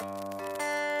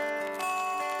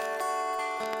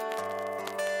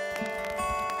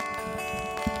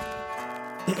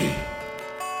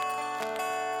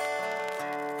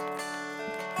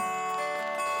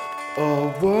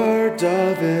A word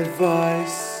of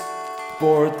advice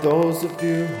for those of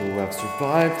you who have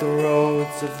survived the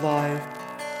roads of life.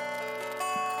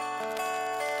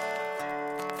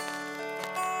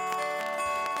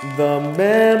 The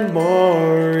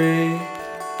memory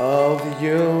of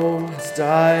you has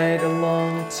died a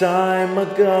long time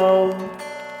ago.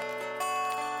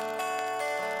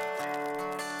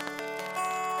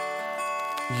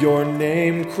 Your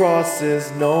name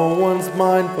crosses no one's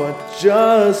mind, but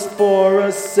just for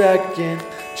a second,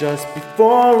 just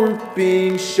before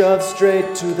being shoved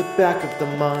straight to the back of the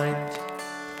mind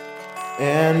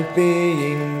and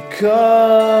being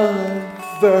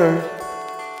covered,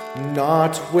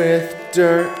 not with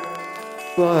dirt,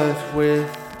 but with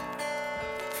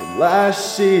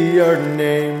flashier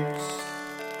names.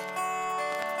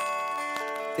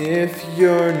 If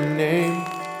your name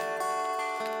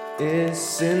is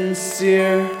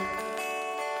sincere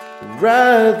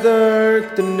rather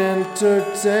than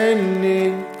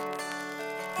entertaining,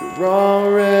 you're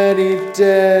already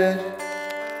dead.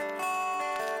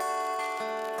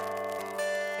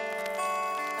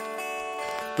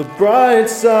 The bright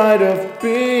side of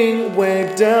being way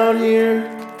down here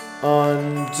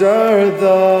under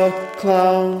the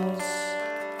clouds,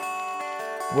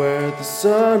 where the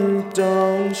sun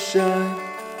don't shine,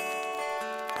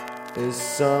 is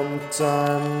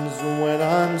sometimes when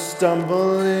I'm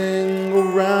stumbling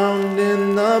around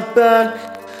in the back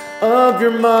of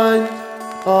your mind,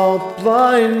 I'll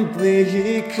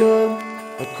blindly come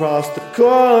across the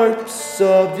corpse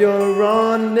of your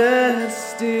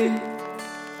honesty,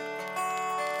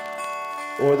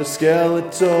 or the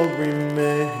skeletal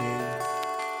remains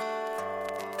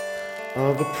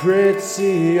of a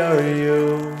prettier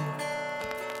you.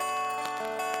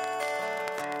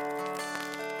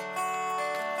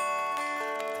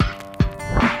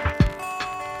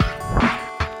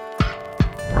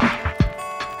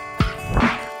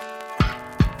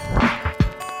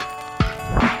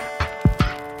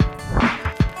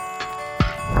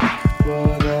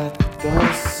 But at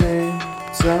the same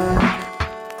time,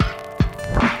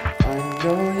 I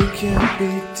know you can't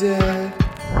be dead.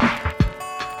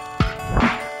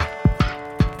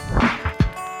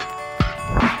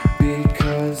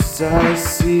 Because I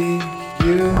see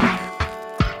you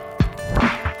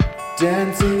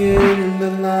dancing in the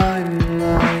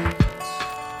limelight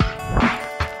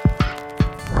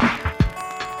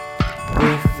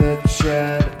with a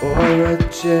Chad or a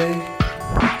Jay,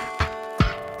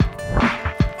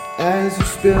 as you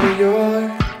spill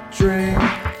your drink.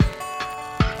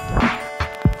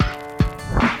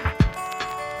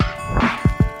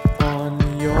 On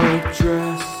your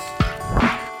dress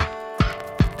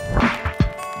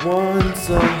once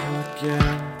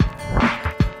again,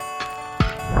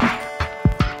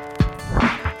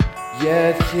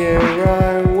 yet here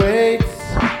I wait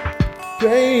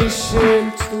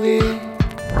patiently,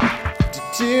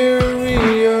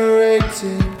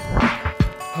 deteriorating,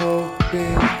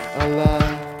 hoping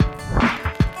alive.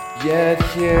 Yet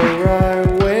here I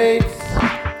wait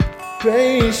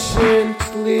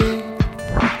patiently,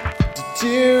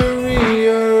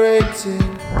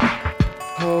 deteriorating,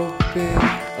 hoping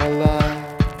alive.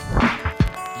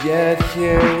 Yet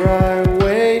here I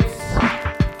wait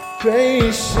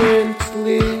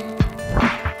patiently,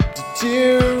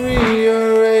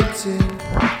 deteriorating,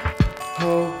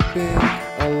 hoping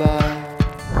alive.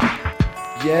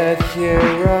 Yet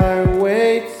here I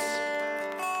wait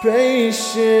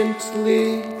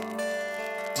patiently,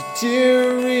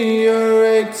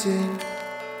 deteriorating,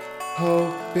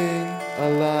 hoping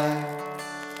alive.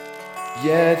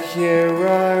 Yet here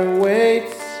I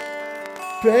wait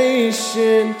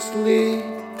patiently,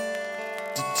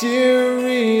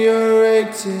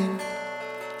 deteriorating,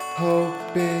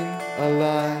 hoping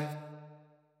alive.